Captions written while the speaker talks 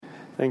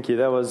Thank you.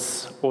 That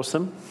was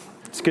awesome.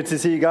 It's good to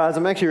see you guys.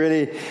 I'm actually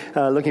really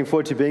looking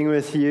forward to being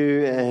with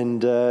you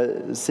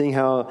and seeing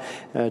how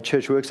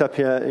church works up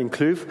here in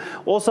Kloof.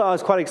 Also, I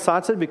was quite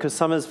excited because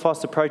summer's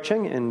fast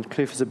approaching and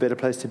Kloof is a better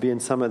place to be in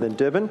summer than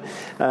Durban.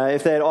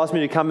 If they had asked me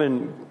to come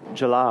in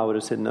July, I would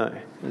have said no.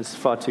 It's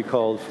far too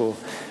cold for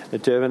a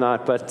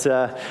Durbanite, but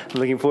I'm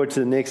looking forward to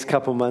the next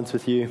couple months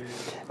with you.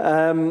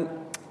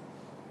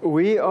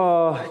 We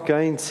are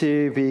going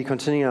to be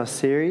continuing our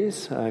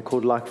series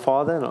called Like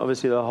Father, and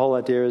obviously the whole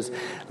idea is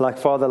like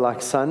Father,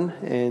 like Son,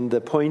 and the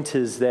point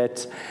is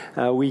that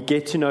we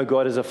get to know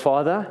God as a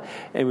Father,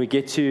 and we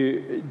get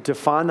to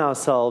define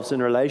ourselves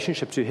in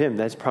relationship to Him.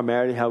 That's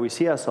primarily how we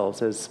see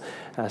ourselves, as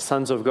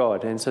sons of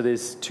God. And so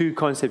there's two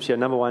concepts here.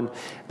 Number one,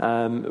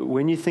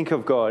 when you think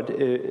of God,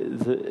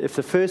 if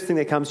the first thing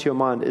that comes to your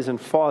mind isn't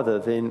Father,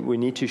 then we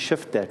need to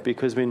shift that,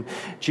 because when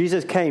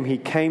Jesus came, He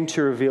came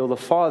to reveal the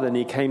Father, and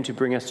He came to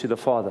bring us to the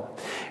Father.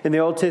 In the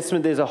Old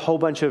Testament, there's a whole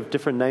bunch of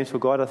different names for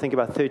God. I think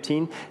about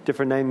 13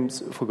 different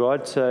names for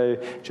God. So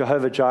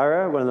Jehovah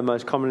Jireh, one of the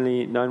most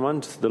commonly known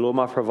ones, the Lord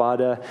my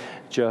provider.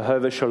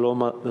 Jehovah Shalom,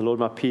 the Lord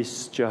my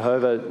peace.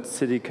 Jehovah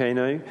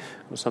Tsidkenu,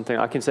 or something.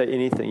 I can say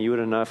anything. You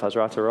wouldn't know if I was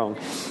right or wrong.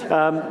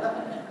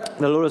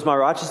 The Lord is my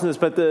righteousness.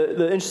 But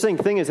the interesting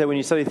thing is that when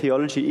you study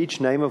theology, each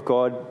name of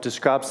God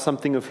describes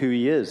something of who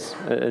He is.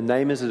 A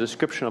name is a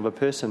description of a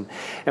person.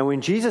 And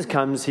when Jesus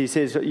comes, He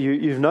says,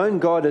 you've known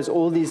God as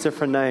all these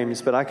different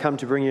names, but I come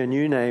to bring you a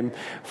new name,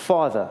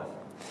 Father.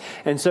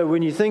 And so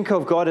when you think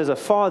of God as a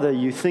Father,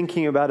 you're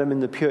thinking about Him in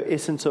the pure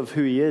essence of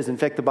who He is. In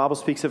fact, the Bible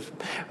speaks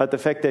about the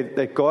fact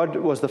that God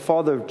was the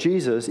Father of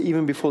Jesus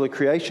even before the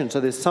creation. So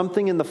there's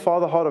something in the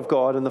Father heart of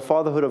God and the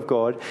fatherhood of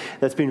God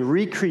that's been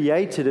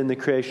recreated in the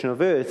creation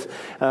of earth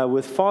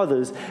with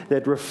fathers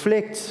that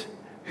reflect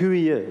who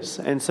He is.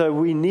 And so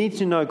we need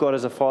to know God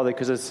as a Father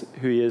because that's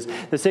who He is.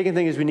 The second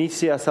thing is we need to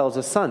see ourselves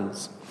as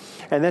sons.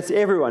 And that's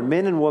everyone,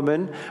 men and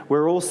women,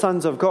 we're all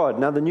sons of God.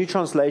 Now, the new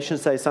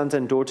translations say sons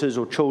and daughters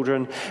or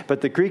children,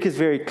 but the Greek is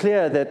very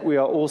clear that we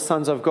are all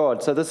sons of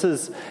God. So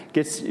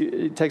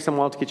it takes some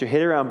while to get your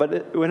head around.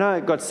 But when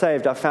I got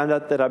saved, I found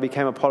out that I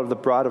became a part of the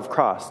bride of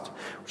Christ,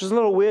 which is a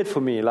little weird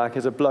for me, like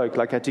as a bloke,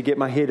 like I had to get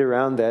my head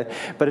around that.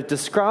 But it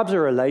describes a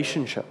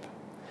relationship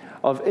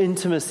of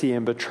intimacy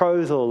and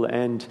betrothal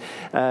and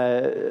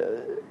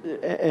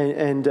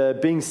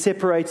being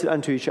separated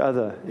unto each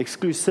other,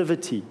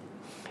 exclusivity.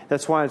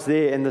 That's why it's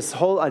there. And this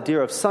whole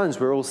idea of sons,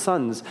 we're all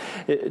sons,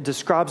 it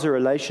describes a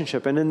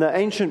relationship. And in the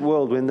ancient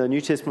world, when the New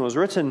Testament was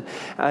written,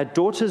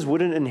 daughters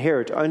wouldn't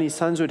inherit, only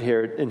sons would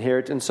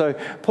inherit. And so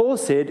Paul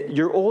said,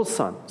 you're all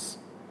sons.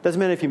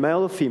 Doesn't matter if you're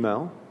male or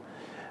female,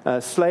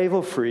 slave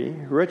or free,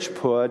 rich,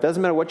 poor,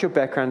 doesn't matter what your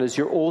background is,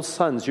 you're all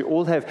sons. You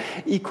all have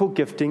equal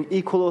gifting,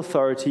 equal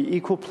authority,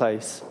 equal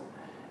place,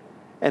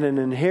 and an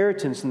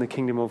inheritance in the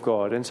kingdom of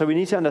God. And so we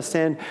need to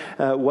understand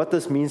what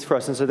this means for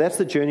us. And so that's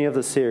the journey of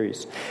the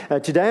series.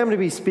 Today I'm going to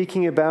be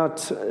speaking about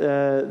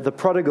the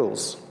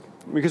prodigals.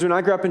 Because when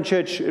I grew up in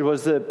church, it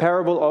was the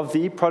parable of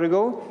the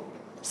prodigal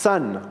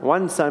son.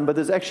 One son, but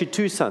there's actually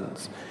two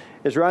sons.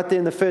 It's right there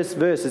in the first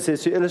verse. It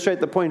says, to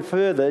illustrate the point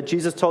further,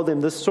 Jesus told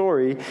them this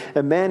story.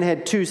 A man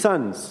had two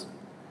sons.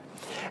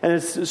 And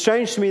it's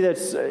strange to me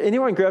that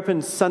anyone grew up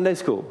in Sunday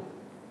school,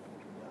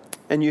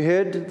 and you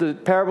heard the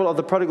parable of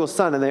the prodigal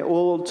son, and they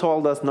all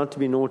told us not to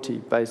be naughty,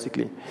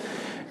 basically.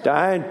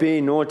 Don't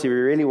be naughty.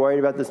 We're really worried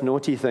about this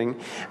naughty thing.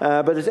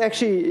 But it's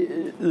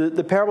actually,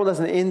 the parable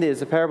doesn't end there.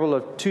 It's a parable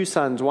of two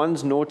sons.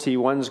 One's naughty,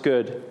 one's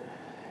good.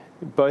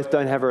 Both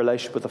don't have a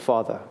relationship with the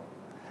father.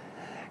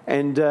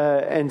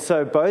 And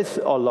so both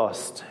are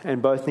lost,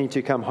 and both need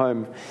to come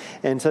home.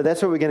 And so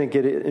that's what we're going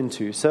to get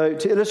into. So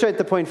to illustrate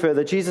the point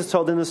further, Jesus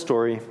told in the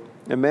story,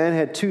 a man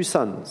had two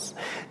sons.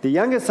 The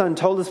younger son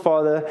told his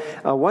father,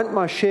 I want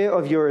my share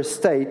of your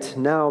estate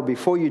now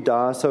before you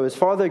die. So his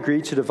father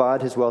agreed to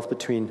divide his wealth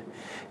between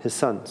his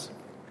sons.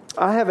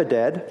 I have a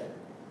dad,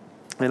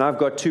 and I've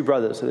got two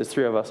brothers. So there's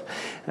three of us,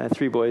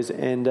 three boys.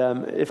 And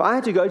if I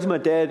had to go to my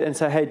dad and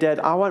say, hey,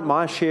 Dad, I want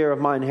my share of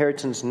my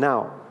inheritance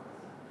now,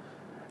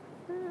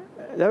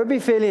 that would be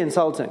fairly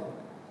insulting.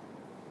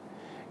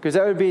 Because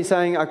that would be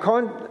saying, I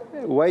can't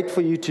wait for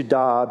you to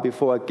die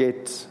before I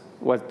get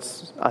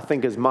what I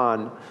think is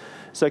mine.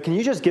 So can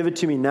you just give it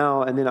to me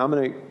now, and then I'm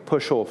going to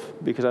push off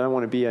because I don't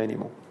want to be here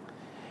anymore.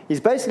 He's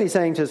basically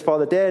saying to his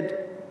father,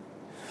 Dad,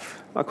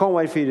 I can't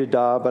wait for you to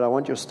die, but I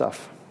want your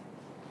stuff.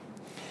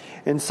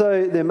 And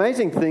so the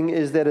amazing thing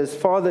is that his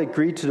father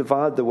agreed to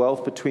divide the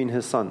wealth between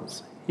his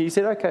sons. He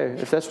said, okay,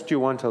 if that's what you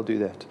want, I'll do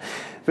that.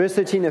 Verse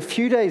 13, a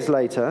few days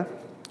later,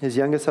 his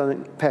younger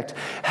son packed.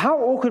 How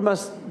awkward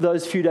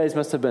those few days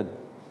must have been?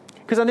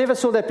 Because I never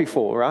saw that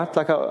before, right?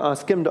 Like I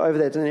skimmed over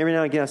that, and every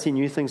now and again I see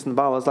new things in the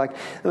Bible. I was like,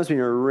 that must have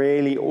been a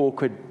really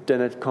awkward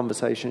dinner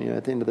conversation,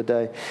 at the end of the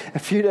day. A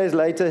few days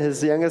later,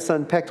 his younger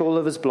son packed all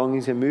of his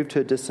belongings and moved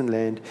to a distant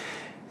land,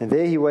 and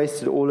there he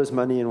wasted all his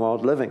money in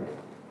wild living.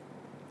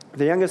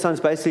 The younger son's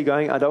basically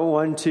going, I don't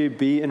want to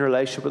be in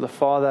relationship with the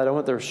father. I don't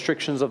want the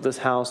restrictions of this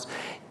house.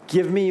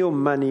 Give me your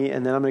money,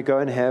 and then I'm going to go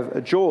and have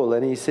a jawl.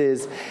 And he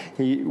says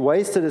he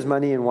wasted his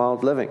money in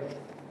wild living.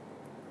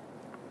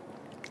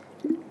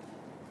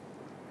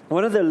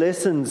 One of the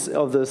lessons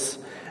of this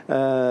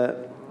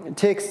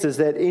text is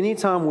that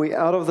anytime we're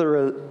out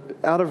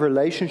of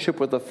relationship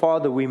with the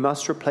Father, we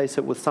must replace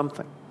it with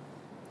something.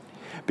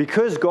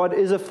 Because God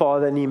is a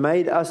Father and He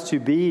made us to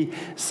be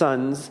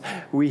sons,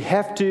 we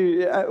have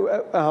to,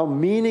 our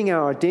meaning,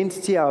 our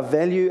identity, our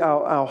value,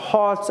 our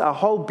hearts, our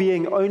whole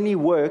being only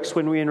works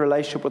when we're in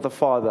relationship with the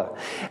Father.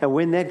 And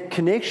when that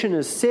connection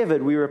is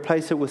severed, we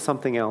replace it with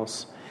something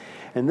else.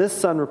 And this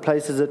son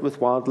replaces it with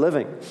wild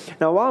living.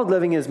 Now, wild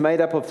living is made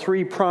up of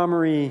three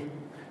primary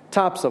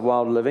types of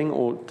wild living,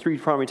 or three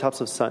primary types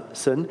of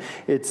sin.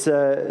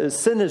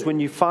 Sin is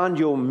when you find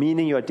your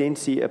meaning, your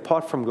identity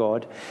apart from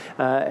God,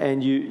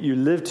 and you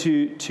live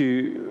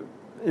to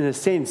in a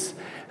sense,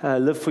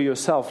 live for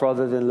yourself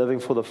rather than living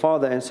for the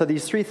Father. And so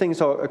these three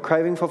things are a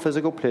craving for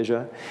physical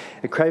pleasure,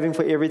 a craving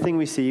for everything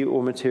we see,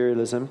 or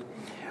materialism,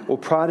 or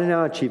pride in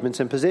our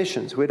achievements and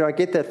possessions. Where do I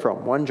get that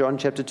from? 1 John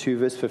chapter 2,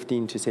 verse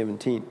 15 to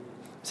 17.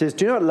 It says,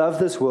 "Do not love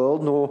this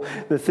world, nor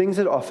the things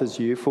it offers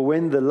you. For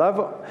when you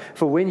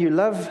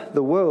love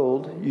the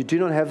world, you do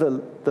not have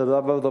the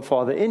love of the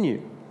Father in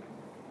you."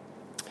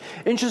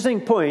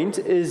 Interesting point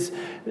is,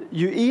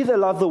 you either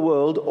love the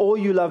world or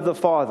you love the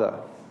Father.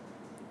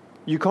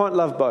 You can't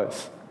love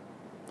both.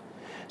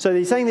 So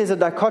he's saying there's a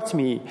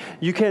dichotomy.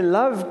 You can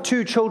love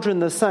two children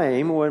the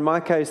same, or in my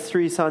case,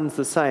 three sons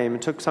the same.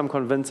 It took some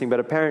convincing,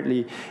 but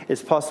apparently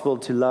it's possible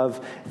to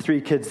love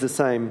three kids the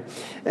same.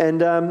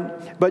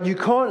 But you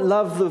can't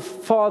love the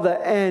Father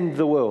and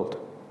the world.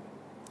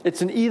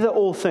 It's an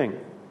either-or thing.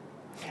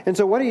 And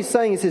so what he's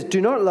saying, he says,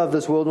 do not love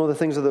this world nor the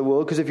things of the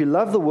world, because if you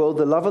love the world,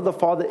 the love of the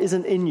Father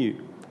isn't in you.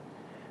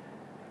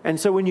 And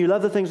so when you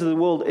love the things of the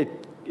world,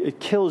 it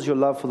kills your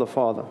love for the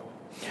Father.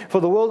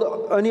 For the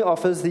world only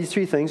offers these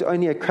three things: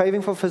 only a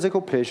craving for physical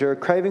pleasure, a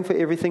craving for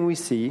everything we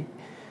see,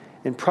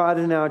 and pride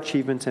in our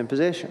achievements and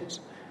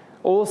possessions.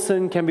 All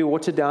sin can be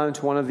watered down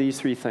into one of these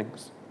three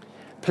things.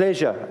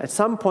 Pleasure. At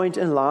some point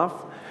in life,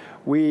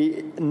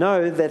 we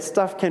know that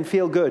stuff can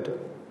feel good.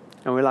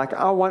 And we're like,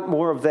 I want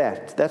more of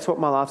that. That's what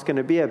my life's going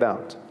to be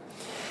about.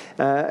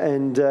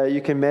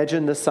 You can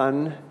imagine the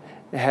son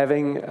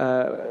having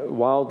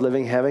wild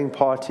living, having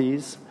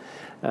parties,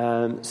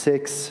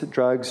 sex,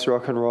 drugs,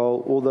 rock and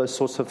roll, all those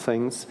sorts of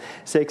things.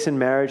 Sex in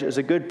marriage is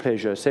a good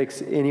pleasure.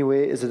 Sex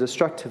anywhere is a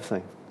destructive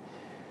thing.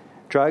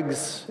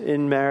 Drugs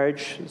in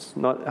marriage is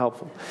not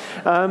helpful.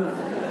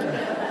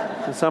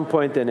 At some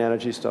point, the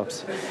analogy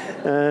stops.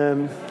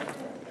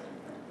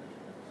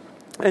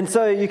 And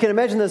so you can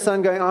imagine the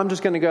son going, I'm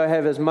just going to go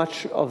have as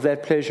much of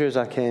that pleasure as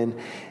I can.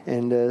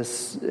 And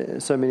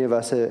so many of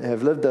us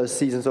have lived those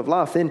seasons of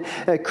life. Then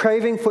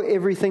craving for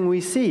everything we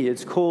see.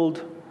 It's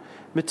called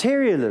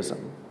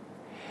materialism.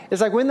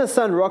 It's like when the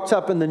son rocked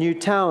up in the new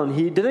town,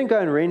 he didn't go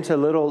and rent a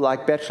little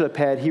bachelor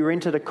pad. He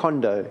rented a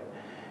condo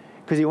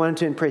because he wanted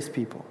to impress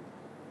people.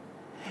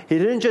 He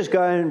didn't just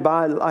go and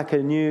buy a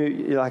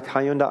new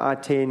Hyundai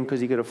i10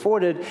 because he could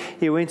afford it.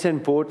 He went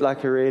and bought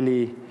a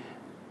really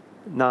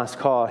nice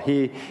car.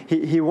 He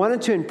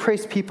wanted to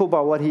impress people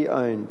by what he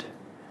owned.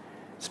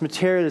 It's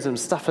materialism.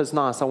 Stuff is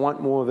nice. I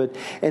want more of it.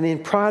 And then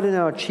pride in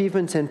our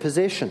achievements and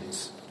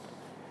possessions.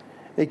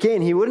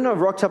 Again, he wouldn't have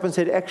rocked up and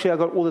said, actually, I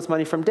got all this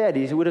money from Dad.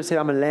 He would have said,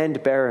 I'm a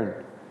land baron.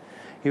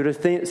 He would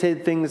have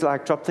said things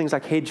like, dropped things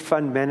like hedge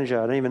fund manager.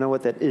 I don't even know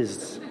what that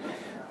is.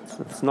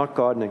 It's not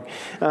gardening.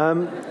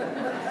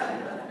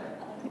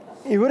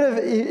 He would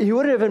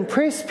have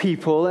impressed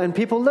people, and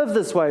people live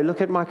this way.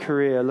 Look at my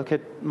career, look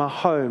at my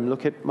home,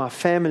 look at my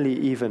family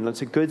even.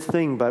 It's a good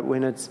thing, but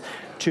when it's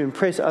to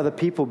impress other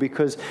people,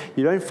 because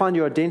you don't find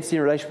your identity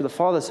in relation with the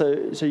Father,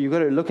 so you've got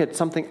to look at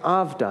something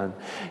I've done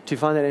to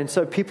find that. And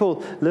so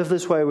people live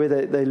this way where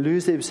they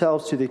lose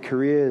themselves to their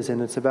careers,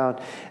 and it's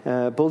about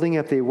building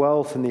up their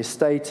wealth and their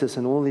status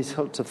and all these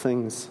sorts of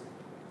things.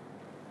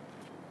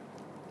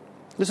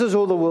 This is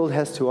all the world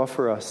has to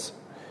offer us.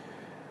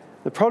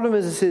 The problem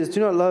is, it says, do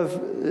not love.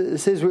 It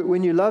says,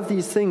 when you love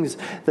these things,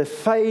 they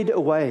fade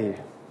away.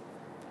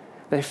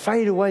 They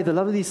fade away. The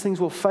love of these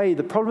things will fade.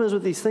 The problem is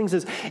with these things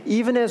is,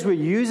 even as we're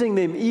using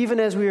them, even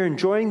as we're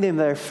enjoying them,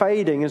 they're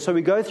fading. And so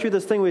we go through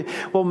this thing where,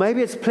 well,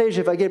 maybe it's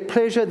pleasure. If I get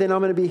pleasure, then I'm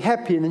going to be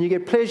happy. And then you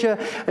get pleasure,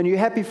 and you're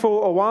happy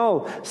for a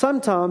while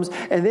sometimes,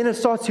 and then it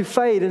starts to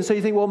fade. And so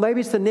you think, well,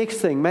 maybe it's the next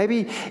thing.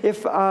 Maybe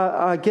if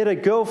I get a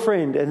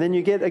girlfriend, and then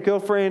you get a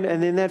girlfriend,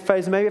 and then that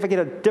fades. Maybe if I get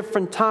a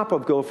different type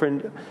of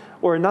girlfriend,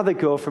 or another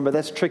girlfriend, but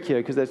that's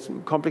trickier because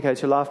that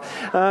complicates your life.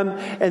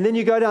 And then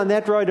you go down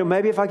that road, or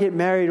maybe if I get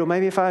married, or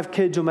maybe if I have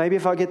kids, or maybe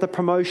if I get the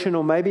promotion,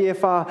 or maybe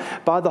if I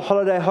buy the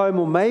holiday home,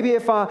 or maybe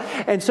if I...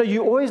 And so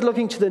you're always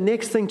looking to the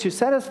next thing to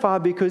satisfy,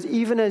 because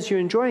even as you're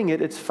enjoying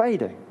it, it's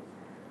fading.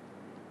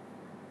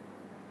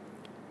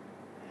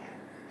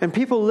 And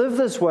people live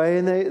this way,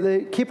 and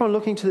they keep on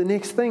looking to the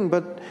next thing,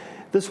 but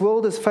this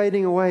world is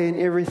fading away, and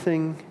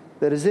everything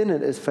that is in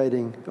it is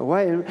fading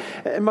away.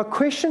 And my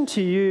question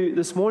to you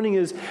this morning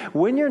is,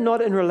 when you're not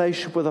in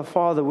relationship with the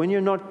Father, when you're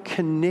not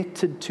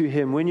connected to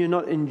Him, when you're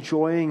not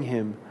enjoying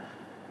Him,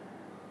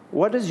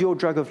 what is your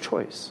drug of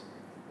choice?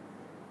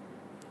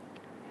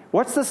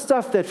 What's the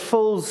stuff that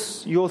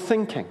fills your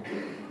thinking?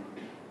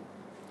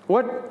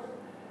 What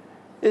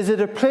is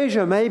it a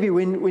pleasure maybe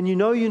when you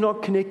know you're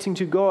not connecting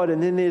to God,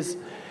 and then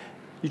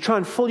you try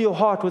and fill your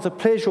heart with a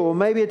pleasure, or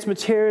maybe it's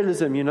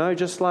materialism,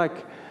 just like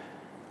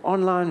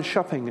online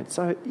shopping. It's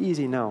so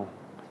easy now.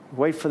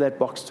 Wait for that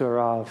box to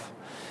arrive.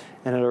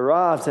 And it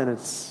arrives and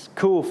it's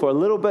cool for a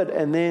little bit,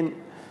 and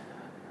then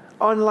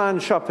online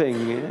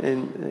shopping,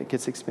 and it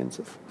gets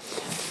expensive.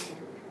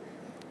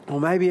 Or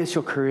maybe it's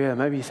your career.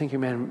 Maybe you're thinking,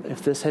 man,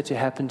 if this had to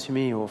happen to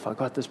me, or if I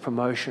got this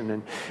promotion,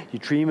 and you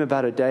dream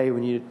about a day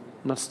when you're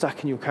not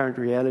stuck in your current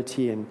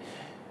reality and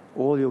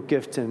all your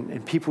gifts,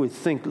 and people would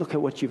think, look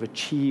at what you've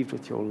achieved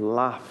with your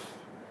life.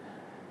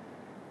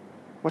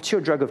 What's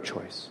your drug of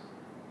choice?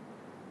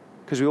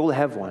 Because we all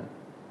have one.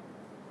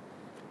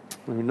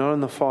 When we're not in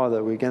the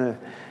Father, we're going to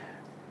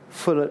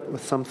fill it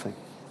with something.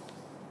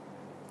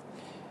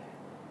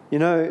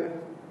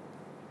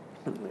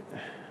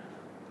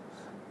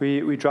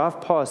 We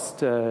drive past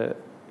so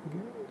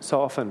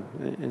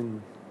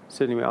often,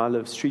 certainly where I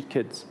live, street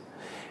kids,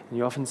 and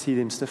you often see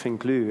them sniffing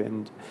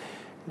glue.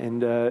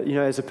 And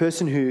as a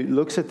person who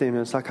looks at them,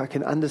 it's like I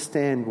can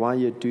understand why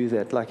you do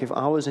that. Like if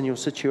I was in your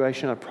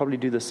situation, I'd probably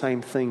do the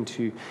same thing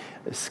to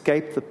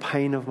escape the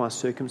pain of my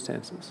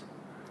circumstances.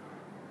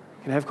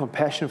 I can have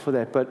compassion for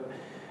that. But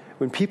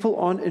when people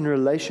aren't in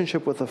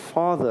relationship with the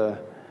Father,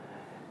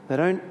 they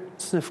don't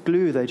sniff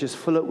glue. They just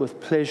fill it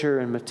with pleasure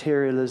and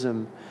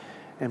materialism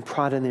and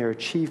pride in their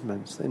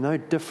achievements. They're no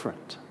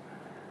different.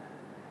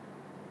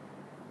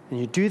 And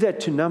you do that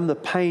to numb the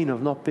pain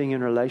of not being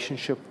in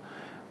relationship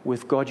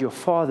with God your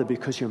Father,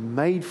 because you're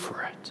made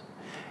for it.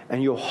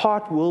 And your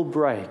heart will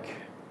break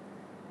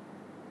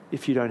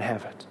if you don't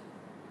have it.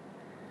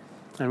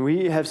 And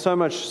we have so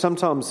much,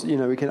 sometimes,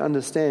 we can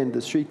understand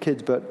the street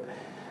kids, but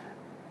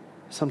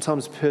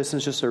sometimes a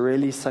person's just a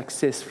really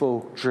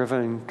successful,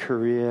 driven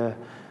career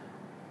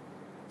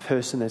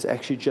person that's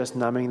actually just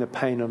numbing the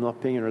pain of not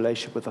being in a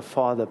relationship with the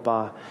Father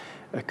by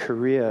a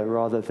career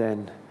rather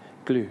than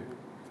glue.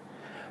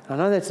 I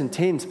know that's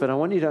intense, but I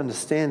want you to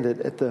understand that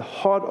at the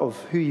heart of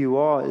who you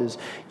are is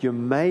you're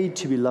made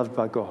to be loved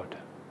by God.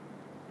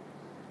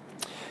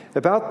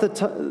 About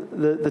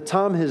the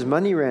time his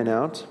money ran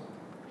out,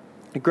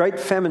 a great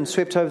famine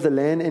swept over the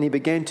land and he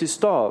began to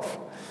starve.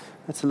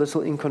 That's a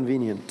little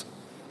inconvenient.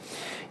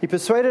 He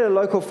persuaded a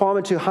local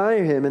farmer to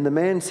hire him, and the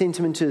man sent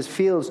him into his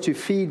fields to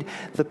feed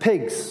the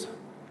pigs.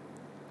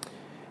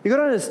 You've got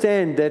to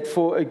understand that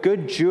for a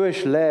good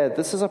Jewish lad,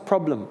 this is a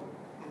problem.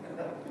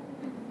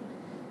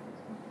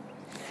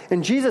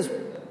 And Jesus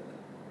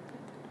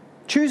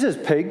chooses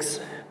pigs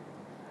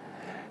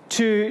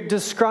to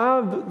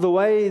describe the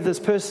way this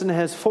person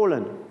has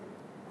fallen.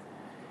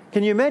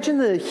 Can you imagine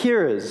the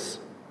hearers?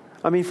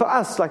 I mean, for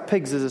us, like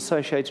pigs is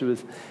associated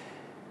with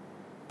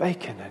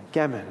bacon and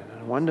gammon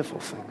and wonderful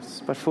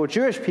things. But for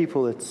Jewish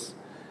people, it's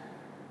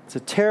a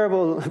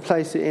terrible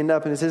place to end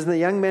up. And it says, and the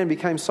young man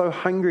became so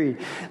hungry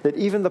that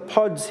even the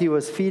pods he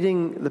was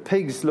feeding the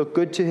pigs looked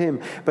good to him,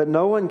 but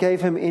no one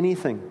gave him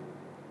anything.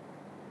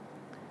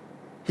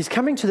 He's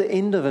coming to the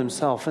end of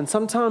himself. And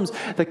sometimes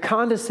the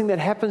kindest thing that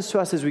happens to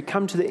us is we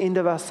come to the end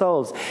of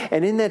ourselves.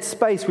 And in that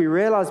space, we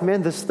realize,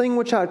 man, this thing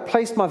which I had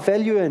placed my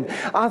value in,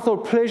 I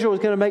thought pleasure was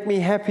going to make me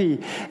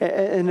happy,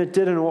 and it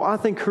didn't. Or I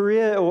think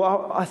career,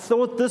 or I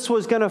thought this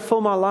was going to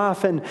fill my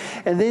life. And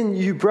then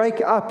you break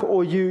up,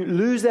 or you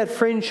lose that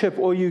friendship,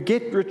 or you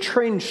get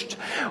retrenched,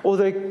 or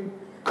the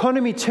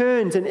economy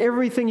turns and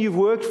everything you've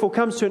worked for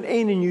comes to an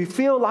end, and you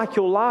feel like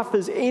your life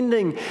is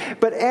ending.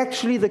 But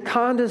actually the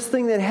kindest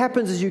thing that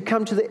happens is you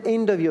come to the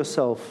end of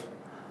yourself.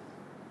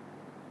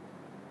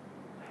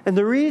 And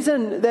the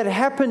reason that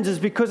happens is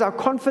because our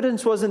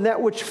confidence was in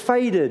that which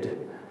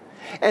faded.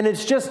 And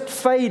it's just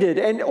faded.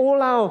 And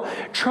all our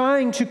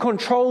trying to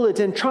control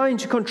it, and trying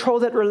to control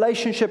that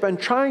relationship, and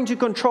trying to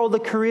control the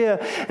career,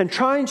 and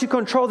trying to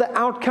control the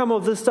outcome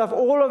of this stuff,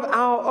 all of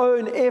our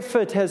own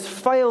effort has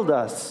failed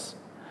us.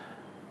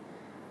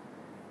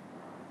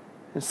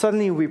 And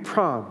suddenly we're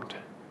primed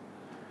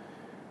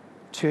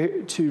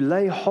to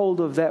lay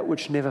hold of that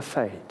which never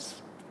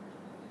fades.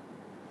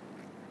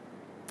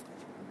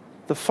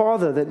 The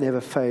Father that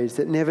never fades,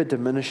 that never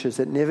diminishes,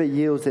 that never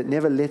yields, that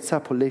never lets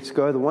up or lets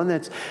go. The one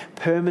that's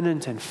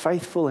permanent and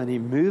faithful and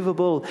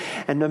immovable.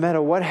 And no matter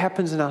what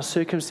happens in our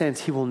circumstance,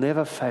 He will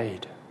never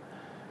fade.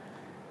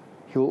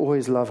 He will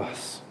always love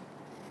us.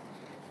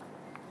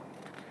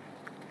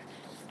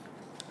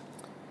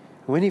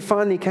 When he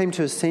finally came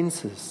to his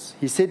senses,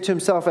 he said to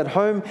himself, at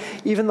home,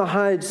 even the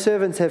hired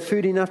servants have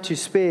food enough to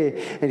spare,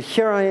 and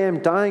here I am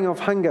dying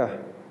of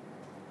hunger.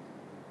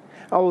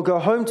 I will go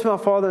home to my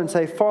father and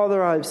say,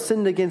 Father, I have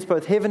sinned against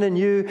both heaven and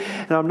you,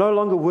 and I'm no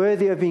longer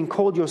worthy of being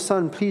called your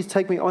son. Please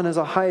take me on as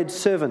a hired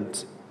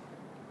servant.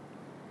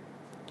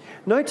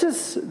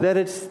 Notice that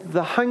it's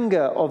the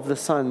hunger of the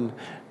son,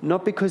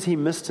 not because he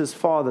missed his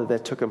father,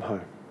 that took him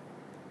home.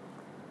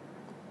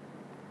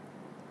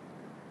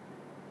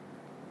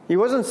 He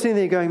wasn't sitting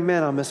there going,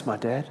 man, I miss my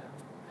dad.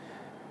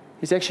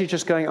 He's actually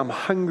just going, I'm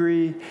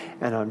hungry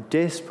and I'm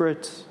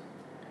desperate.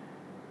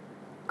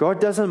 God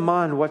doesn't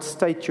mind what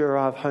state you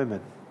arrive home in.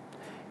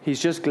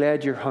 He's just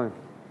glad you're home.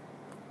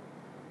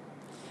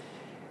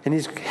 And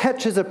he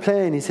hatches a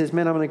plan. He says,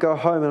 man, I'm going to go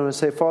home and I'm going to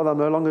say, Father, I'm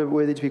no longer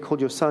worthy to be called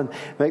your son.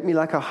 Make me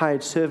like a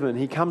hired servant.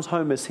 He comes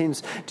home as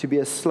sent to be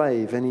a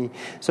slave.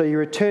 So he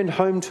returned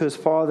home to his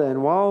father.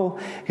 And while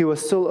he was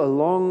still a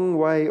long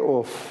way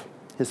off,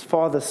 his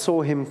father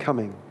saw him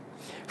coming.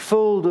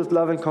 Filled with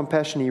love and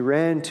compassion, he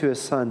ran to his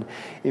son,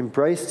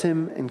 embraced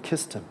him and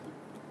kissed him.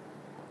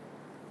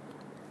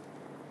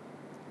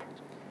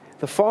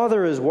 The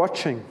father is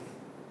watching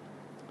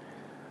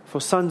for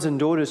sons and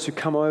daughters to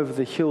come over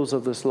the hills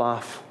of this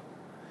life,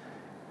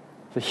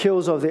 the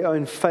hills of their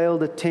own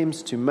failed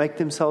attempts to make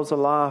themselves a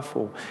life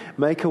or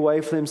make a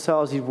way for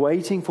themselves. He's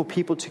waiting for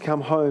people to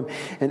come home.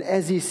 And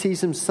as he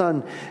sees his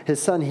son,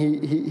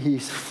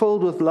 he's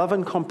filled with love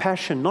and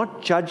compassion,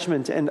 not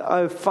judgment. And,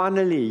 oh,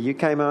 finally, you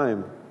came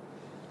home.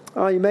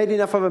 Oh, you made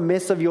enough of a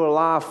mess of your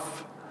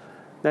life.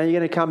 Now you're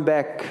going to come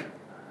back.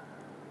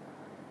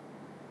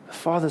 The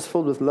father's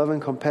filled with love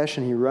and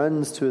compassion. He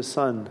runs to his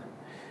son.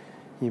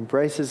 He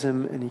embraces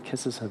him and he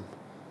kisses him.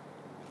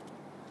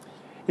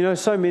 You know,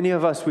 so many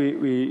of us, we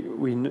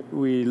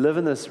live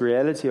in this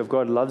reality of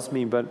God loves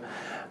me, but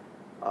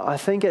I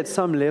think at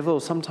some level,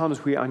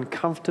 sometimes we're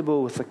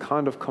uncomfortable with the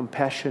kind of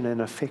compassion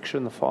and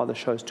affection the Father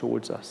shows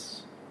towards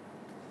us.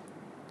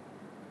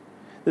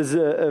 There's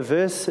a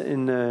verse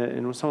in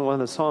one of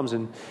the Psalms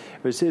where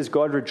it says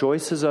God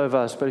rejoices over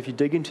us, but if you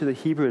dig into the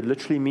Hebrew, it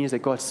literally means that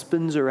God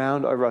spins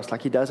around over us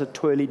like he does a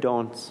twirly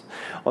dance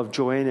of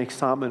joy and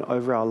excitement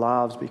over our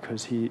lives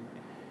because he's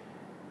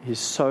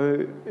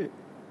so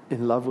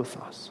in love with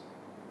us.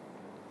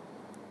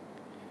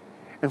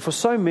 And for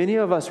so many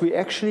of us, we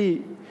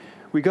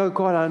go,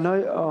 God, I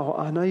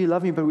know you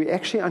love me, but we're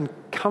actually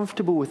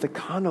uncomfortable with the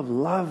kind of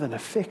love and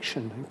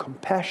affection and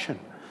compassion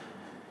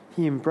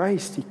he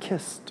embraced, he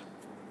kissed.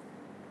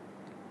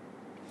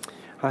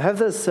 I have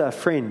this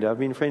friend. I've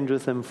been friends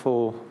with him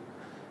for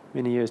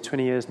many years,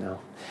 20 years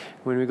now.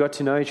 When we got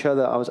to know each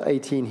other, I was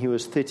 18, he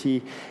was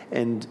 30,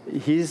 and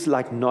he's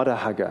like not a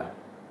hugger,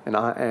 and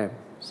I am.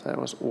 So that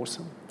was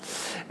awesome.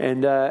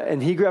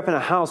 And he grew up in a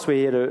house where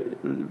he had a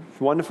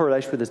wonderful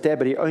relationship with his dad,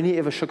 but he only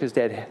ever shook his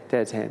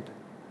dad's hand.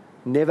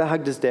 Never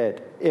hugged his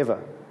dad,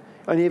 ever.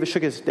 Only ever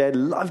shook his dad,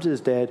 loved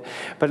his dad.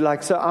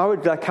 But so I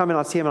would come and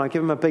I'd see him and I'd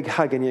give him a big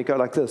hug, and he'd go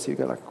like this. He'd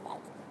go like,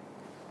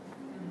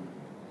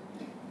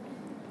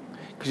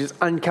 because he's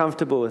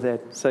uncomfortable with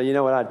that. So you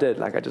know what I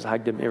did? I just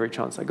hugged him every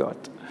chance I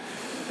got.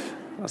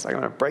 I was like, I'm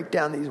going to break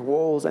down these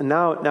walls. And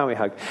now we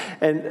hug.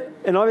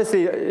 And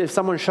obviously, if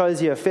someone shows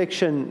you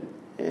affection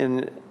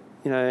and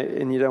you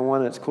don't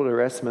want it, it's called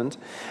harassment.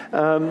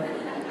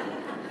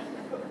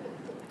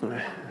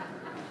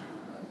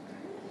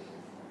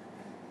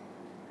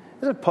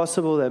 Is it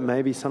possible that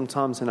maybe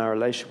sometimes in our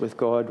relationship with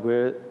God,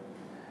 we're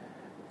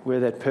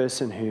that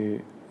person who,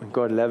 when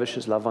God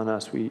lavishes love on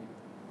us,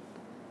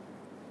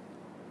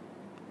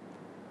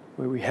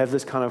 where we have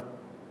this kind of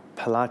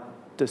polite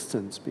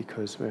distance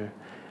because we're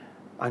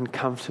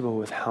uncomfortable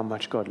with how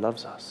much God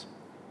loves us?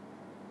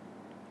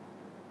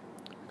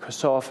 Because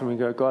so often we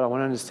go, God, I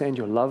want to understand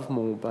your love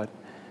more, but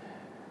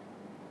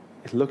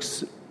it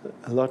looks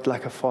a lot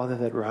like a father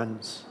that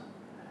runs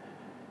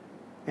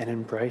and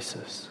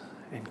embraces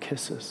and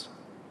kisses.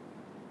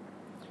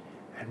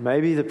 And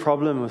maybe the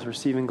problem with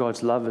receiving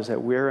God's love is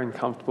that we're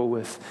uncomfortable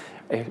with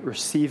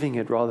receiving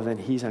it rather than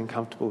he's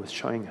uncomfortable with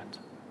showing it.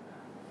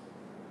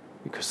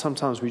 Because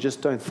sometimes we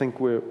just don't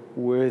think we're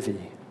worthy,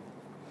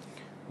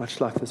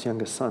 much like this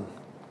younger son.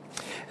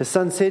 His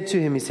son said to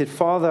him, he said,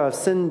 Father, I've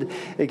sinned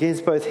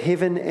against both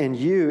heaven and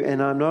you,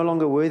 and I'm no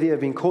longer worthy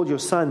of being called your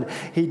son.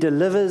 He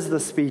delivers the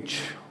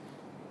speech.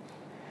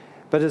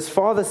 But his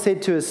father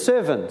said to his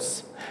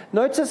servants,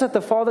 notice that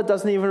the father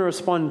doesn't even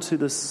respond to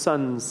the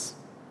son's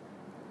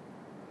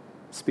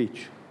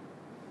speech.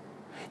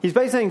 He's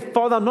basically saying,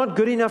 Father, I'm not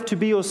good enough to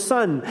be your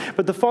son.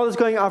 But the father's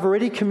going, I've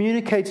already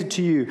communicated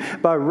to you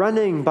by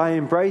running, by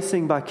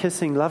embracing, by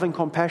kissing, love and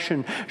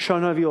compassion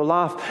shown over your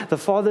life. The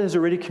father has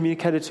already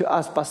communicated to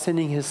us by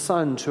sending his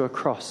son to a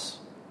cross.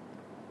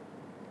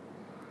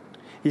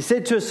 He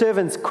said to his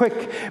servants,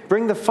 quick,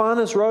 bring the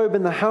finest robe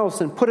in the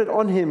house and put it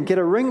on him. Get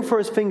a ring for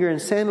his finger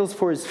and sandals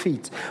for his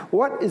feet.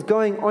 What is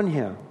going on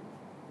here?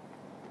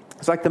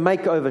 It's like the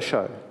makeover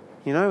show.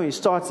 He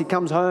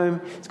comes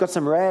home, he's got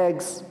some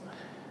rags.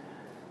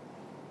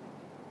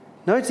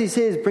 Notice he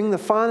says, bring the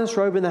finest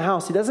robe in the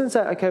house. He doesn't say,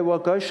 okay, well,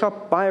 go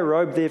shop, buy a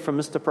robe there from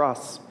Mr.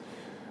 Price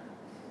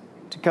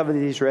to cover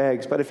these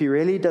rags. But if he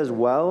really does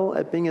well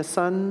at being a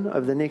son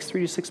over the next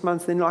 3 to 6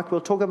 months, then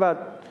we'll talk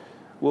about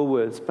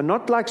Woolworths, but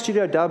not like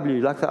Studio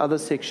W, like the other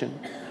section.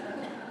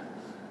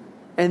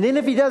 And then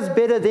if he does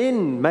better,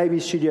 then maybe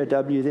Studio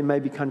W, then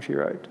maybe Country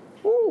Road.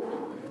 Ooh.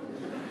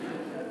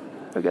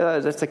 Look at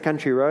those, that's a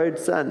Country Road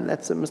son,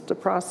 that's a Mr.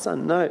 Price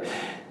son. No.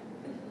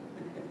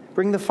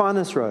 Bring the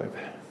finest robe.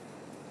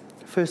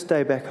 First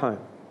day back home.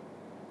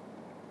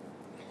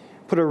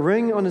 Put a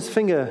ring on his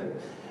finger.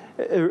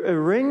 A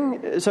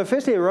ring. So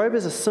firstly, a robe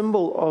is a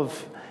symbol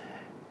of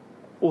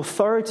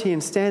authority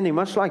and standing,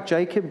 much like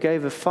Jacob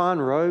gave a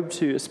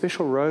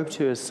special robe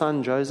to his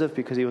son Joseph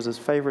because he was his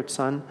favorite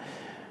son.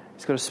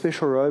 He's got a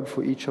special robe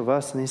for each of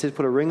us. And he says,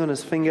 put a ring on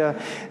his finger.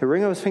 The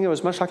ring on his finger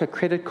was much like a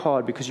credit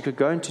card because you could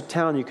go into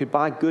town, you could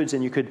buy goods,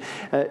 and you could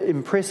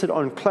impress it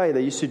on clay.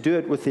 They used to do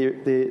it with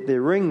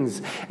their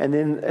rings. And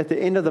then at the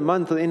end of the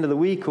month or the end of the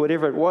week or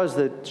whatever it was,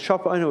 the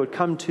shop owner would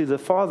come to the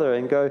father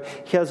and go,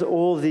 here's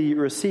all the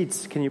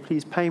receipts. Can you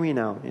please pay me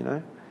now? You know,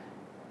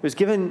 he was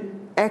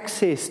given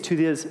access to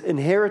this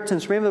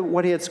inheritance. Remember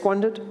what he had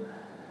squandered?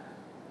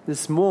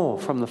 There's more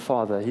from the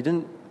father. He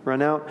didn't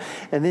run out.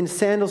 And then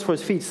sandals for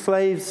his feet.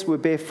 Slaves were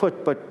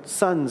barefoot, but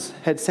sons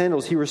had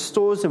sandals. He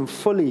restores them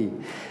fully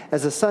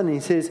as a son. He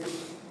says,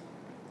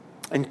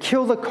 and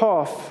kill the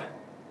calf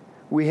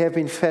we have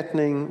been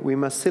fattening. We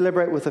must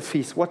celebrate with a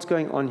feast. What's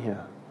going on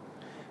here?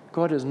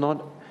 God is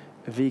not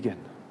a vegan.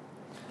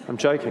 I'm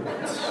joking.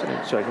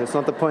 I'm joking. That's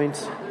not the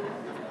point.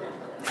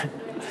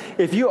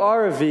 If you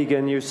are a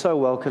vegan, you're so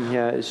welcome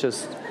here. It's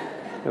just,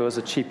 it was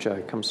a cheap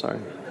joke. I'm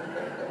sorry.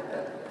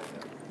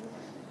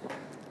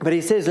 But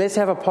he says, let's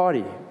have a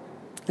party.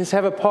 Let's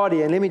have a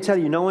party. And let me tell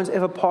you, no one's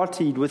ever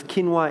partied with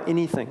quinoa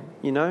anything,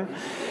 you know.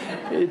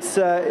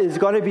 It's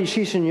got to be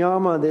shish and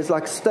yama. There's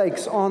like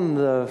steaks on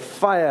the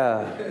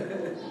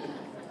fire.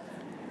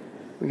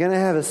 We're going to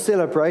have a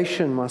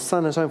celebration. My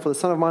son is home, for the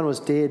son of mine was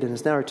dead and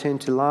has now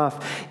returned to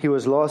life. He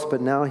was lost, but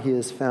now he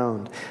is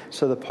found.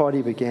 So the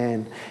party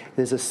began.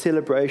 There's a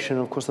celebration.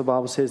 Of course, the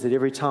Bible says that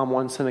every time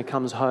one sinner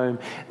comes home,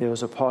 there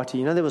was a party.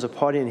 You know, there was a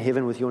party in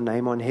heaven with your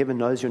name on. Heaven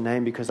knows your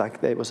name because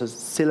there was a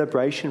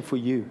celebration for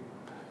you.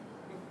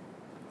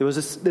 There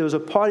was a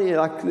party,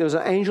 like there was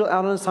an angel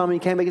out on assignment.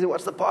 He came back and said,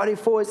 what's the party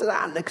for? He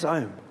said, Nick's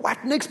home.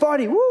 What? Nick's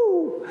party?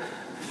 Woo!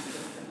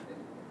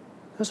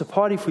 There's a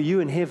party for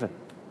you in heaven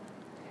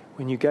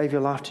when you gave your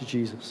life to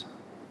Jesus.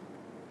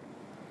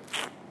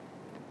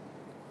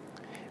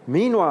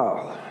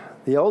 Meanwhile,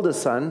 the older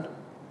son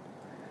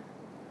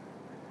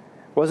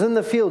was in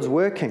the fields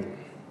working.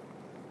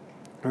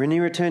 When he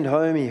returned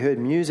home, he heard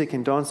music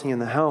and dancing in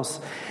the house.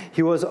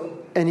 He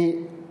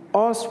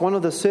asked one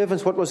of the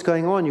servants what was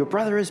going on. Your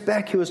brother is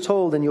back, he was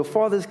told, and your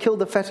father's killed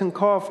the fattened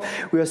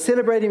calf. We are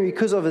celebrating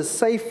because of his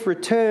safe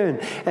return.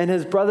 And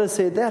his brother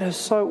said, that is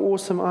so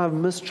awesome. I've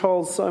missed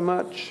Charles so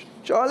much.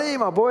 Charlie,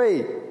 my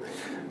boy,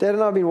 Dad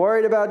and I have been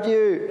worried about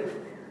you.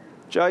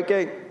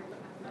 Joking.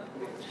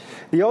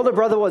 The older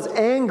brother was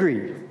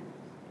angry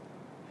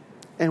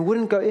and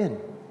wouldn't go in.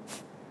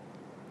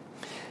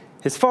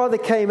 His father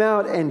came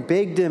out and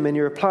begged him, and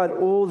he replied,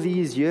 all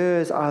these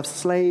years I've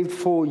slaved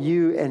for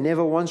you and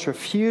never once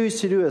refused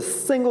to do a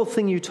single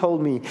thing you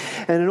told me.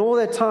 And in all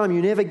that time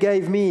you never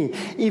gave me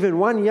even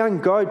one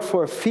young goat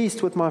for a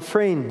feast with my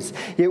friends.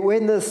 Yet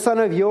when the son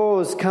of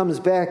yours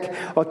comes back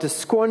after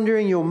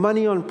squandering your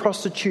money on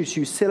prostitutes,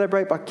 you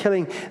celebrate by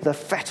killing the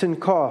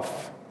fattened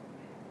calf.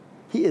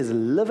 He is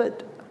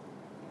livid.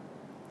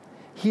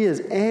 He is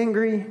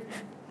angry.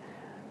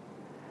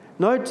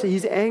 Note,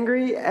 he's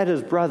angry at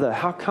his brother.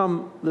 How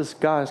come this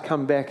guy has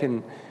come back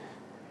and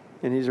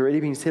he's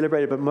already been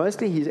celebrated? But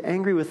mostly he's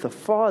angry with the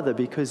father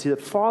because the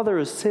father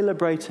is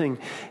celebrating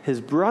his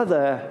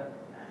brother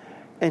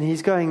and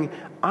he's going,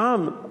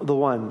 I'm the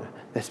one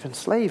that's been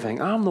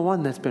slaving. I'm the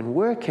one that's been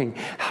working.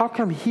 How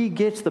come he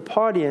gets the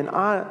party and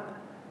I...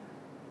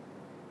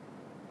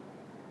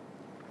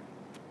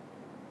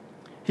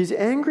 He's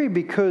angry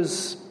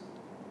because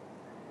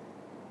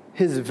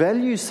his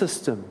value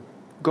system,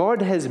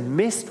 God has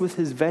messed with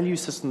his value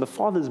system. The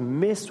Father's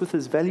messed with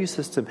his value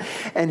system.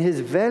 And his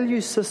value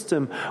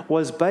system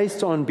was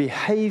based on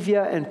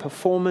behavior and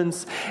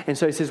performance. And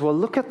so he says, well,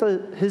 look at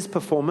his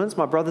performance,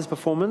 my brother's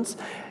performance,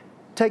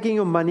 taking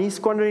your money,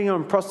 squandering it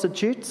on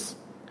prostitutes.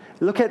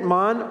 Look at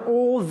mine,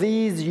 all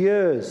these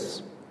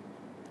years.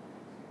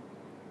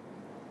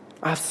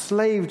 I've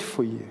slaved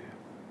for you.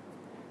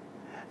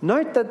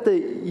 Note that the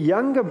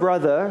younger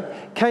brother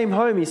came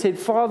home. He said,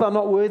 Father, I'm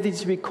not worthy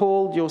to be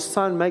called your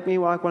son. Make me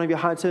like one of your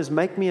hired servants.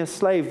 Make me a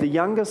slave. The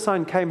younger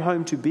son came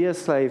home to be a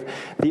slave.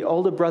 The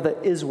older brother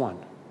is one.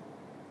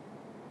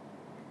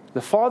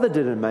 The father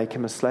didn't make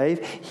him a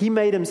slave. He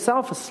made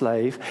himself a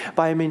slave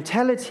by a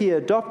mentality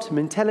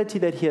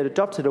that he had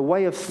adopted, a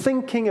way of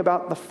thinking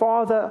about the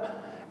father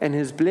and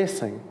his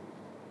blessing.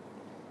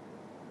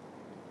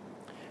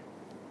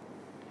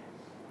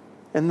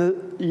 And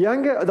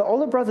the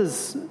older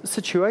brother's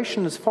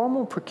situation is far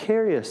more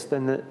precarious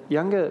than the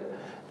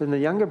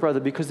younger brother,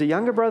 because the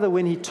younger brother,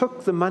 when he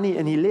took the money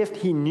and he left,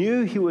 he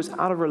knew he was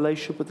out of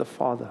relationship with the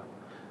father.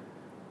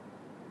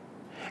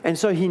 And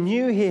so he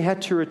knew he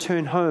had to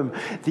return home.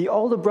 The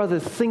older brother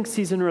thinks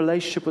he's in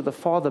relationship with the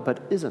father,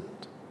 but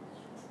isn't.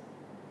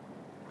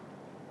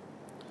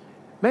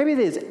 Maybe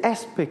there's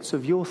aspects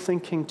of your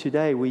thinking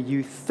today where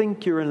you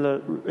think you're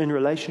in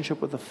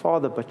relationship with the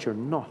father, but you're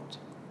not.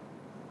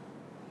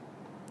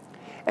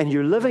 And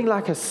you're living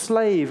like a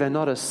slave and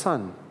not a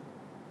son.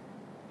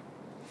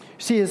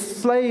 See, a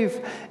slave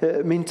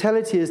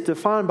mentality is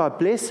defined by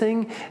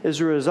blessing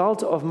as a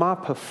result of my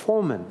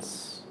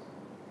performance.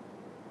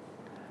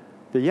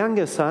 The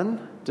younger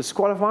son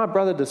my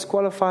brother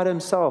disqualified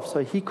himself,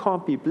 so he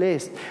can't be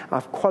blessed.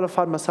 I've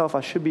qualified myself,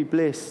 I should be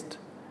blessed.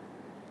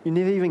 You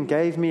never even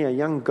gave me a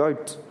young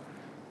goat.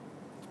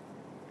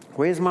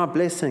 Where's my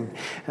blessing?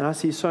 And I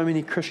see so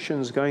many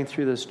Christians going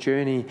through this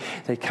journey.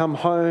 They come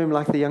home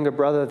like the younger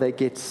brother. They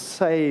get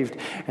saved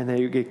and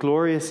they get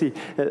gloriously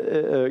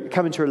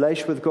come into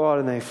relation with God,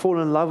 and they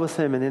fall in love with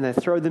Him, and then they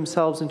throw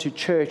themselves into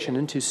church and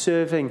into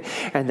serving,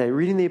 and they're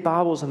reading their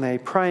Bibles and they're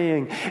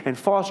praying, and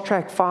fast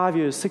track 5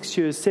 years, 6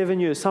 years, 7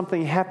 years,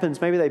 something happens.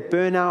 Maybe they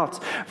burn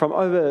out from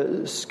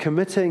over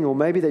committing, or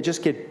maybe they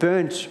just get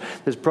burnt.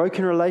 There's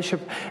broken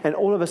relationship, and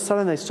all of a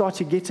sudden they start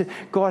to get to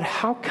God.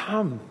 How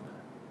come?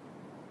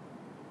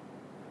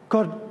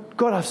 God,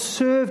 I've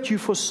served you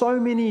for so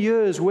many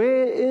years.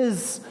 Where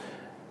is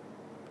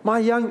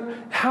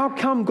how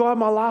come, God,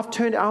 my life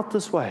turned out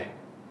this way?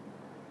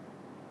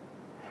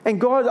 And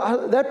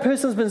God, that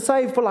person's been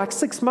saved for like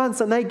 6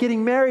 months and they're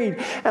getting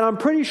married, and I'm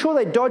pretty sure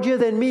they're dodgier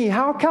than me.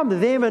 How come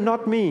them and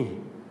not me?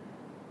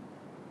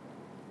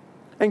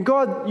 And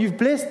God, you've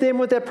blessed them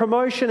with that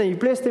promotion, and you've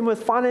blessed them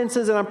with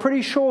finances, and I'm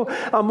pretty sure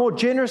I'm more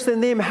generous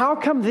than them. How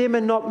come them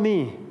and not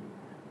me?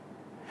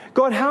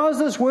 God, how is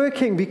this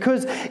working?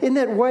 Because in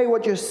that way,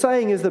 what you're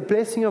saying is the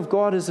blessing of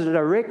God is a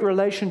direct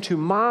relation to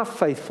my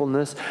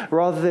faithfulness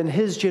rather than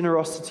His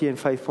generosity and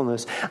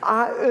faithfulness.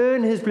 I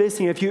earn His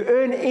blessing. If you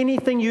earn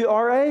anything, you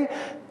are an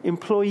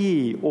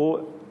employee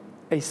or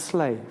a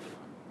slave,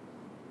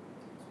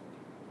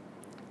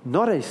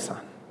 not a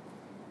son.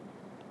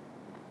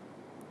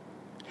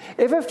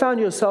 Ever found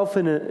yourself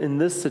in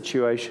this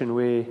situation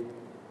where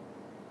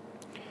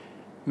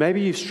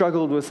maybe you've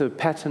struggled with a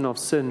pattern of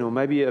sin, or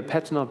maybe a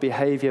pattern of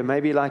behavior,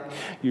 maybe like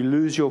you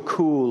lose your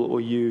cool, or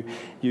you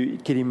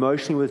get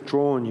emotionally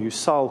withdrawn, you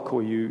sulk,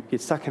 or you get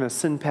stuck in a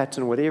sin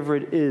pattern, whatever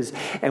it is,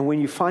 and when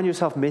you find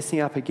yourself messing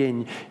up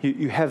again,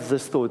 you have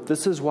this thought,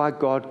 this is why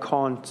God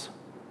can't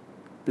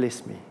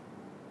bless me.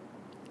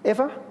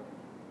 Ever?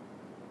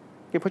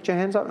 You put your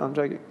hands up? I'm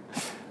joking.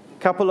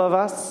 A couple of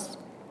us.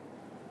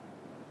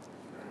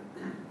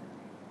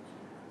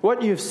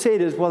 What you've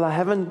said is, well, I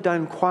haven't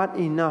done quite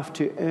enough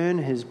to earn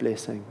His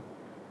blessing.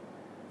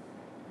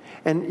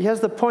 And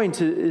here's the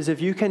point, is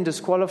if you can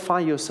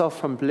disqualify yourself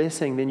from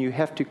blessing, then you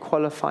have to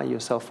qualify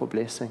yourself for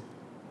blessing.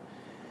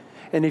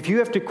 And if you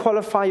have to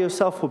qualify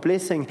yourself for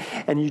blessing,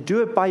 and you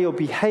do it by your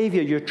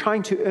behavior, you're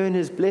trying to earn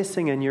His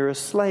blessing, and you're a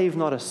slave,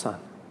 not a son.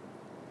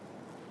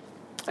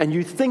 And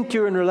you think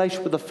you're in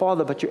relation with the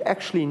father, but you're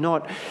actually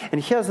not.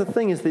 And here's the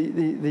thing, is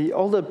the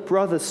older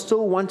brother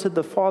still wanted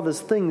the father's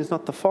things,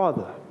 not the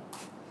father.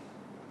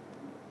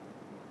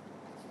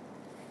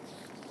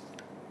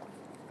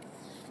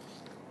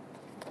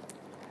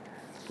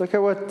 Look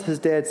at what his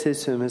dad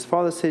says to him. His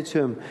father said to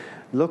him,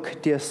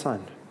 look, dear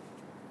son.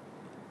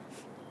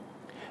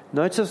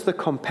 Notice the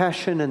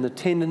compassion and the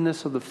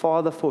tenderness of the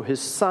father for his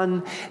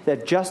son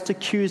that just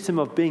accused him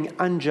of being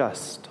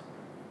unjust.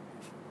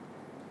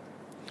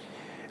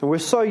 And we're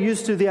so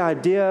used to the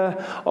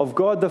idea of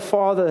God the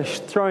Father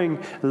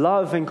throwing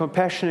love and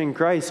compassion and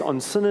grace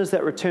on sinners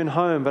that return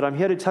home. But I'm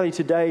here to tell you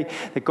today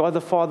that God the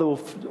Father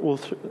will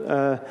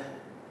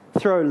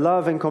throw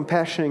love and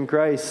compassion and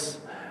grace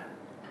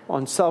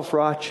on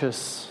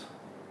self-righteous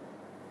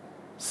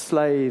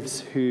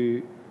slaves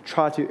who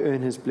try to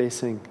earn His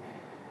blessing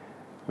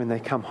when they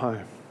come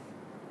home.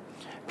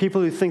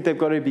 People who think they've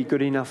got to be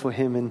good enough for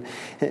Him.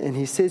 And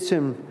He says to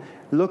him,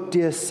 look,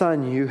 dear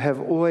son, you have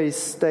always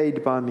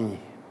stayed by me.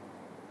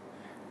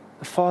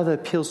 The father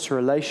appeals to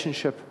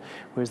relationship,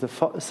 whereas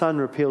the son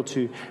appealed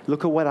to,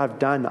 look at what I've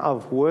done.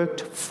 I've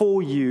worked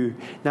for you.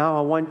 Now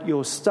I want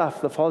your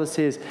stuff. The father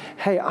says,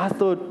 hey, I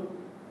thought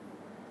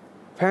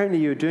apparently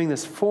you're doing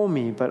this for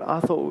me, but I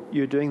thought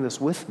you were doing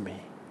this with me.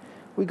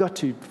 We got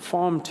to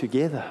farm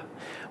together.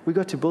 We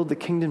got to build the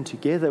kingdom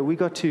together. We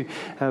got to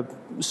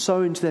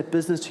sow into that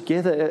business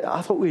together.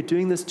 I thought we were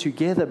doing this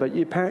together, but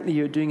apparently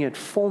you're doing it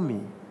for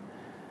me.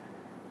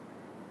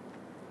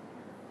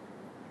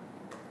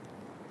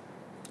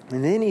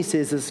 And then he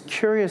says this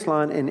curious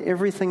line, and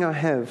everything I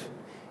have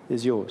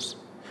is yours.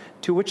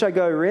 To which I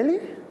go,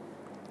 really?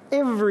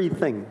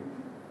 Everything.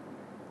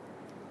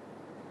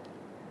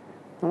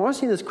 I'm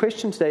asking this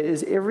question today,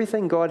 is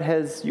everything God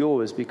has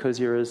yours because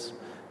you're His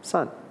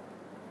son?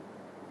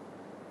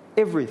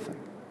 Everything.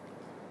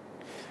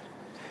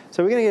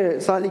 So we're going to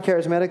get slightly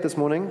charismatic this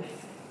morning.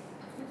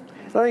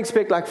 Don't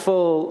expect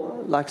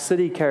full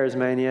city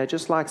charismania,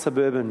 just like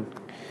suburban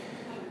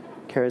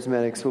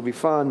charismatics will be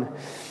fun.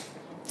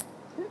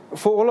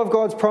 For all of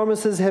God's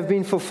promises have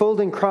been fulfilled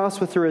in Christ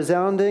with a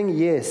resounding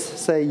yes.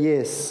 Say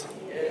yes.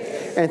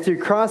 Yes. And through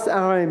Christ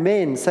our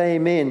amen. Say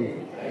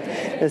amen.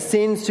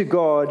 Ascends to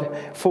God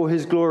for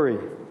His glory.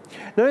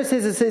 Notice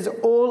it says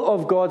all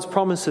of God's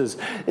promises.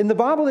 In the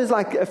Bible, there's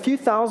a few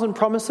thousand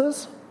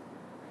promises.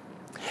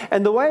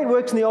 And the way it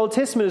works in the Old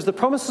Testament is the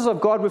promises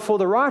of God were for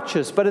the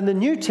righteous. But in the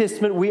New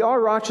Testament, we are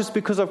righteous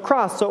because of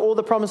Christ. So all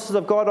the promises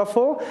of God are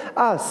for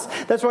us.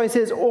 That's why He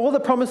says all the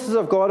promises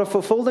of God are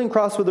fulfilled in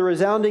Christ with a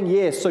resounding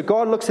yes. So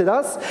God looks at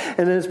us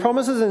and His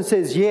promises and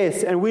says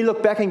yes. And we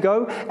look back and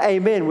go,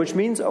 amen, which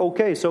means,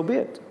 okay, so be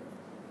it.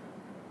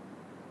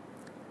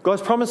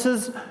 God's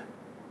promises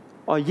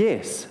are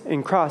yes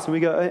in Christ. And we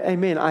go,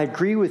 amen, I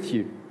agree with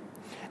you.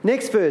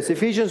 Next verse,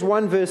 Ephesians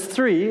 1 verse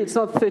 3. It's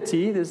not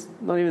 30. There's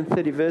not even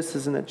 30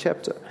 verses in that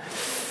chapter.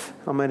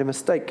 I made a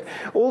mistake.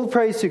 All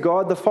praise to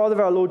God, the Father of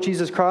our Lord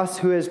Jesus Christ,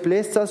 who has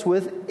blessed us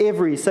with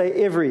every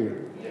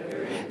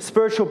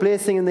spiritual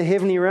blessing in the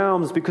heavenly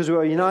realms because we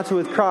are united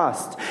with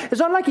Christ. It's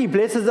not like He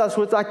blesses us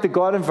with like the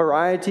garden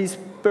variety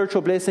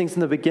spiritual blessings in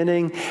the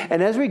beginning.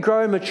 And as we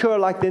grow and mature,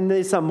 like then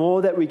there's some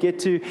more that we get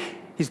to.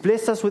 He's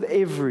blessed us with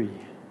every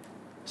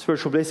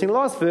spiritual blessing.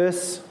 Last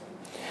verse.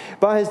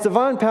 By His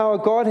divine power,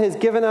 God has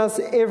given us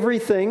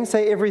everything.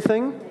 Say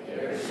everything.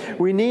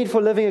 We need for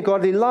living a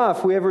godly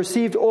life. We have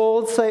received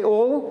all. Say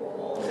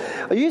all.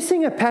 Are you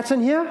seeing a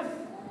pattern here?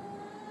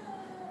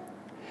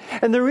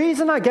 And the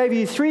reason I gave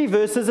you 3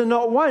 verses and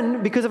not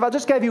 1, because if I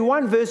just gave you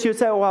 1 verse, you'd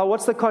say, oh, well,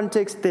 what's the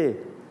context there?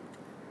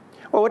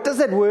 Or what does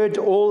that word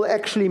all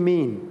actually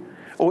mean?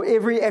 Or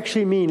every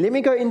actually mean? Let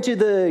me go into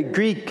the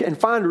Greek and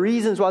find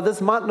reasons why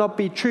this might not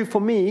be true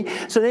for me.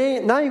 So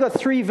now you've got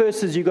 3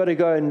 verses you've got to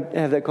go and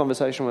have that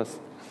conversation with.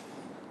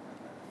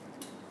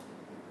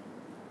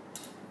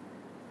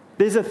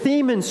 There's a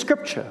theme in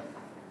Scripture.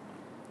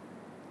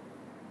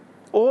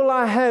 All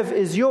I have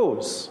is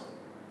yours.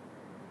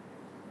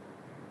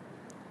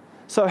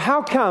 So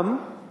how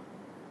come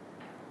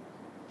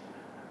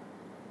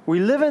we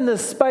live in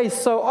this space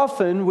so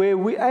often where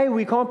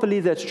we can't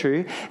believe that's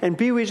true, and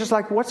B, we're just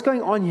like, what's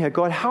going on here,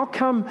 God? How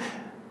come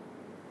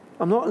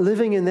I'm not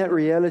living in that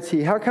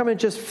reality? How come it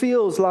just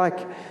feels like,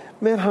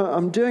 man,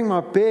 I'm doing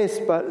my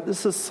best, but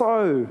this is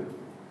so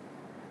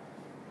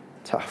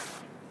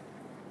tough?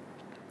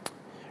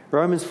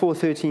 Romans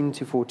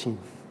 4:13-14.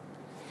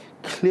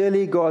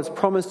 Clearly, God's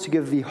promise to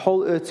give the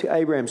whole earth to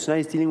Abraham. So now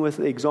he's dealing with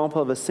the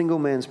example of a single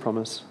man's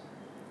promise.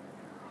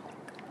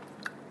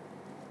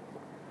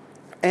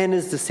 And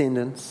his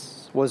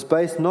descendants was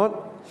based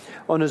not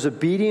on his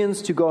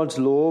obedience to God's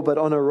law, but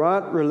on a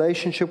right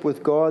relationship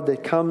with God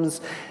that comes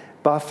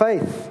by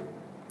faith.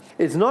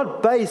 It's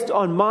not based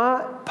on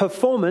my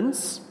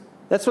performance.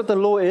 That's what the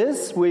law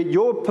is, where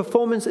your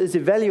performance is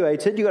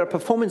evaluated. You've got a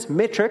performance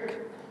metric.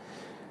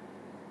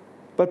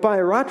 But by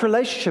a right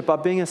relationship, by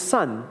being a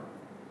son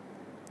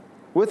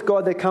with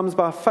God that comes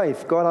by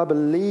faith. God, I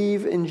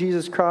believe in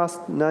Jesus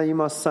Christ. Now you're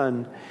my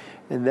son.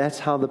 And that's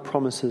how the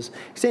promises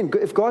extend.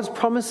 If God's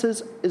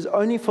promises is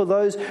only for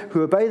those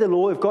who obey the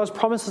law, if God's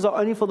promises are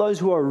only for those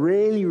who are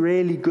really,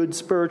 really good,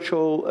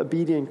 spiritual,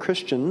 obedient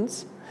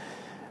Christians,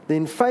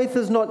 then faith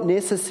is not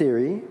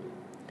necessary,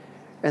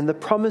 and the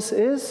promise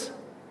is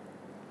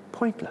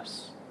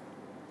pointless.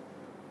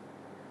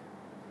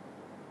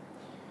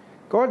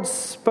 God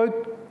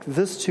spoke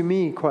this to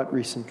me quite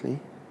recently,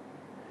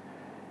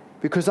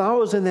 because I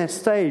was in that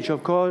stage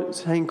of God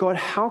saying, God,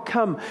 how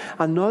come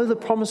I know the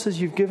promises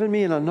you've given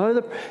me, and I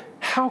know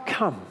how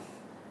come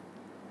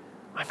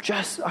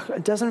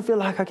it doesn't feel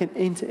like I can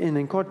enter in?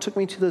 And God took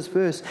me to this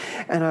verse,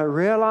 and I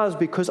realized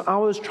because I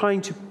was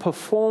trying to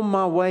perform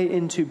my way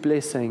into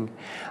blessing,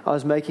 I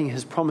was making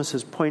His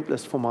promises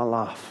pointless for my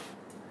life.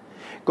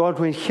 God,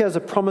 when here's a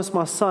promise,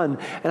 my son,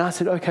 and I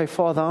said, okay,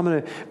 Father, I'm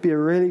going to be a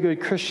really good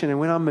Christian, and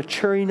when I'm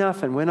mature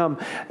enough, and when I'm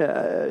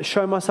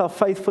show myself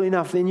faithful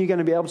enough, then you're going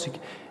to be able to.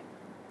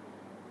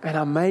 And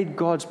I made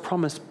God's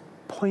promise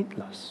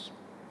pointless.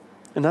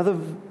 Another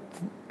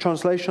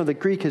translation of the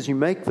Greek is you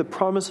make the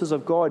promises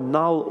of God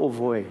null or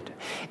void.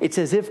 It's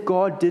as if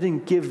God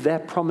didn't give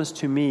that promise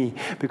to me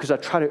because I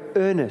try to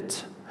earn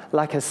it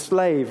like a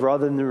slave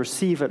rather than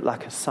receive it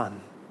like a son.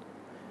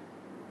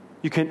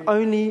 You can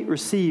only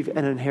receive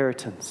an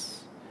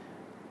inheritance.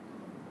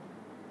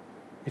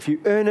 If you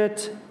earn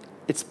it,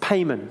 it's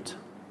payment.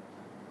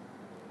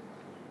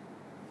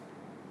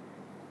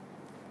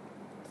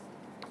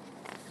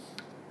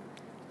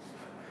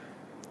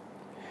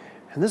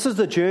 And this is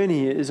the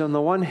journey, is on the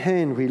one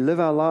hand, we live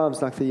our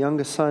lives like the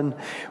younger son,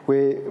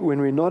 where when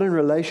we're not in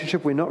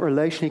relationship, we're not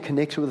relationally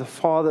connected with the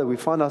Father, we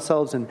find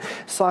ourselves in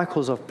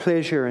cycles of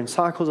pleasure and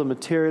cycles of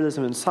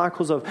materialism and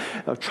cycles of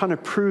trying to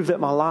prove that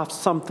my life's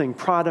something,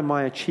 pride in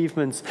my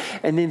achievements.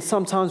 And then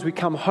sometimes we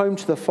come home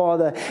to the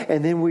Father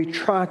and then we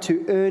try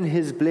to earn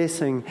His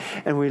blessing,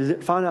 and we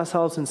find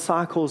ourselves in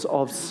cycles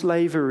of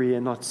slavery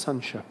and not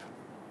sonship.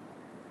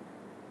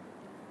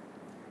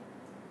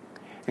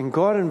 And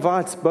God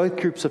invites both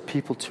groups of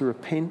people to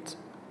repent,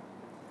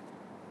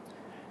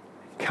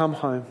 come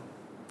home,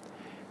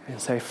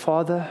 and say,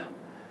 Father,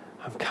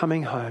 I'm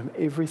coming home.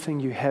 Everything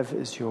you have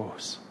is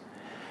yours.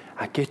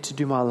 I get to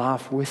do my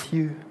life with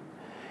you,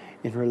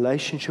 in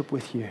relationship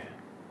with you,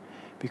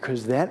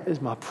 because that is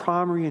my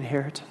primary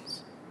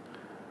inheritance.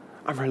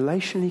 I'm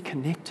relationally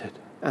connected.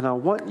 And I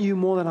want you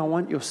more than I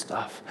want your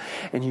stuff.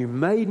 And you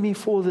made me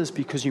for this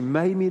because you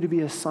made me to be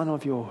a son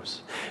of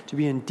yours, to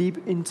be in deep,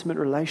 intimate,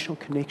 relational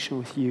connection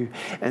with you.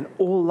 And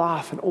all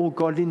life and all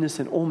godliness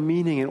and all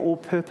meaning and all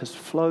purpose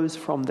flows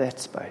from that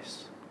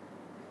space.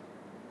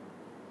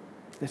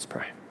 Let's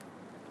pray.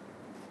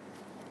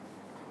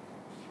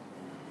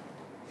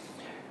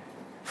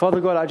 Father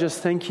God, I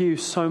just thank you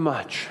so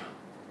much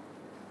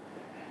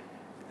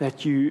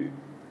that you've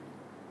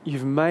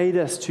made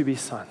us to be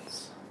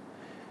sons.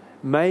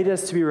 Made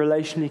us to be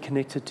relationally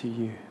connected to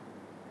you.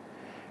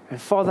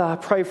 And Father, I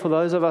pray for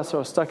those of us who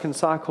are stuck in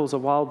cycles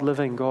of wild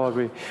living, God.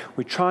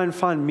 We try and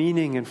find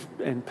meaning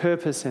and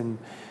purpose in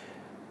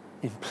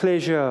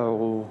pleasure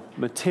or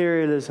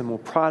materialism or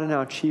pride in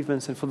our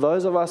achievements. And for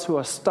those of us who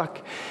are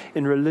stuck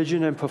in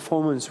religion and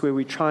performance where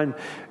we try and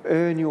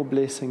earn your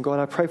blessing, God,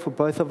 I pray for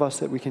both of us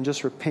that we can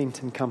just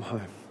repent and come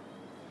home.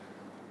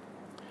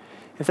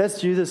 If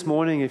that's you this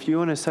morning, if you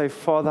want to say,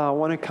 Father, I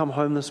want to come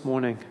home this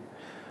morning.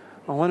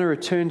 I want to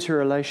return to a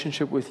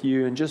relationship with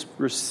you and just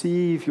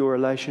receive your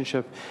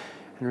relationship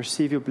and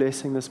receive your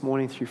blessing this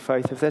morning through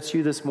faith. If that's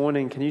you this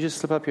morning, can you just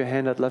slip up your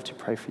hand? I'd love to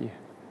pray for you.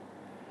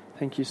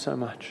 Thank you so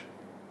much.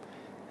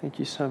 Thank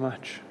you so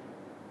much.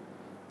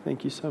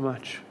 Thank you so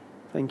much.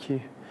 Thank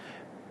you.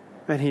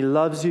 And He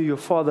loves you. Your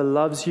Father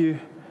loves you.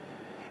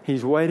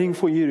 He's waiting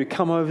for you to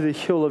come over the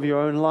hill of your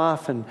own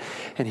life, and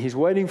He's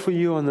waiting for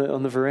you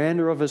on the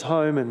veranda of His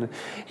home, and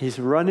He's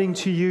running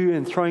to you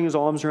and throwing His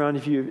arms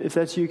around you. If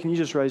that's you, can you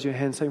just raise your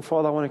hand saying,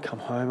 Father, I want to come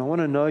home. I want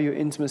to know your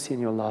intimacy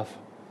and your love.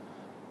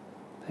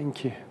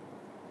 Thank you.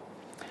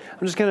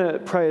 I'm just going to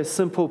pray a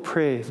simple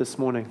prayer this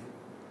morning.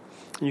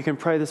 You can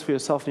pray this for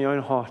yourself in your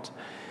own heart.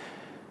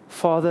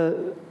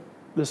 Father,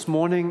 this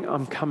morning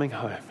I'm coming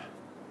home.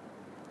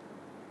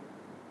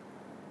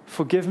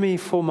 Forgive me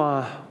for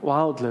my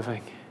wild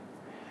living.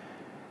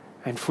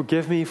 And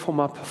forgive me for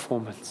my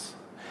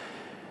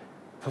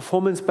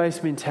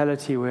performance-based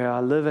mentality where I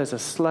live as a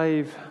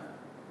slave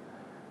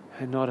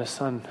and not a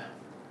son.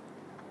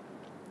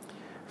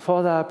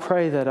 Father, I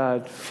pray that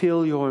I'd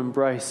feel your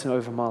embrace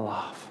over my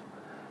life.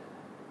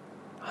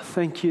 I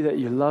thank you that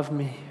you love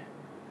me.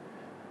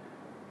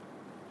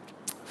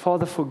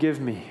 Father,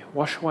 forgive me.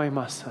 Wash away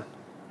my sin.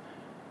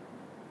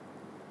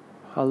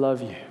 I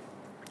love you.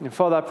 And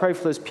Father, I pray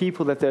for those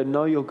people that they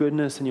know your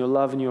goodness and your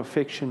love and your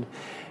affection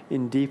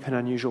in deep and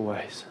unusual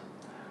ways.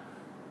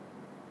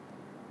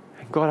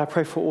 And God, I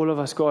pray for all of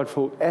us, God,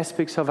 for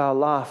aspects of our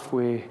life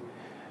where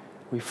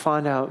we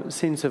find our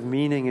sense of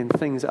meaning in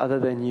things other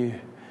than you.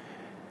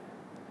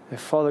 That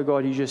Father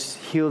God, you just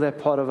heal that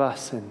part of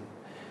us and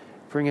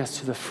bring us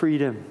to the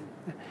freedom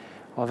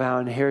of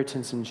our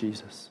inheritance in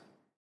Jesus.